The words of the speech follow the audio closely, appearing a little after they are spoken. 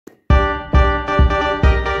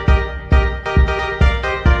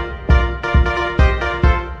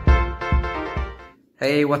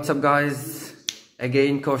Hey, what's up guys?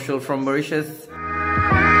 Again, Kaushal from Mauritius.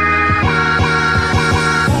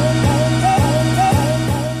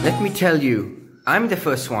 Let me tell you, I'm the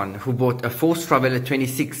first one who bought a Force Traveler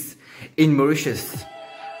 26 in Mauritius.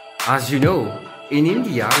 As you know, in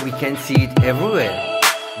India we can see it everywhere,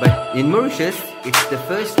 but in Mauritius it's the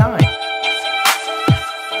first time.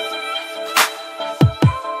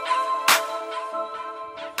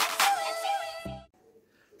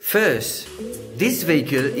 First, this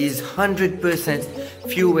vehicle is 100%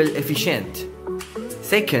 fuel efficient.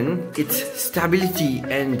 Second, its stability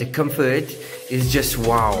and comfort is just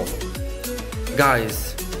wow.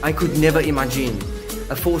 Guys, I could never imagine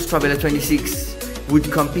a Force Traveler 26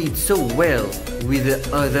 would compete so well with the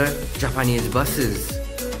other Japanese buses.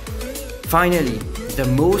 Finally,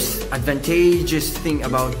 the most advantageous thing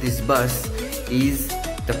about this bus is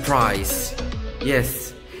the price.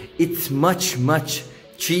 Yes, it's much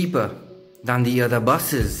cheaper than the other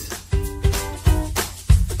buses.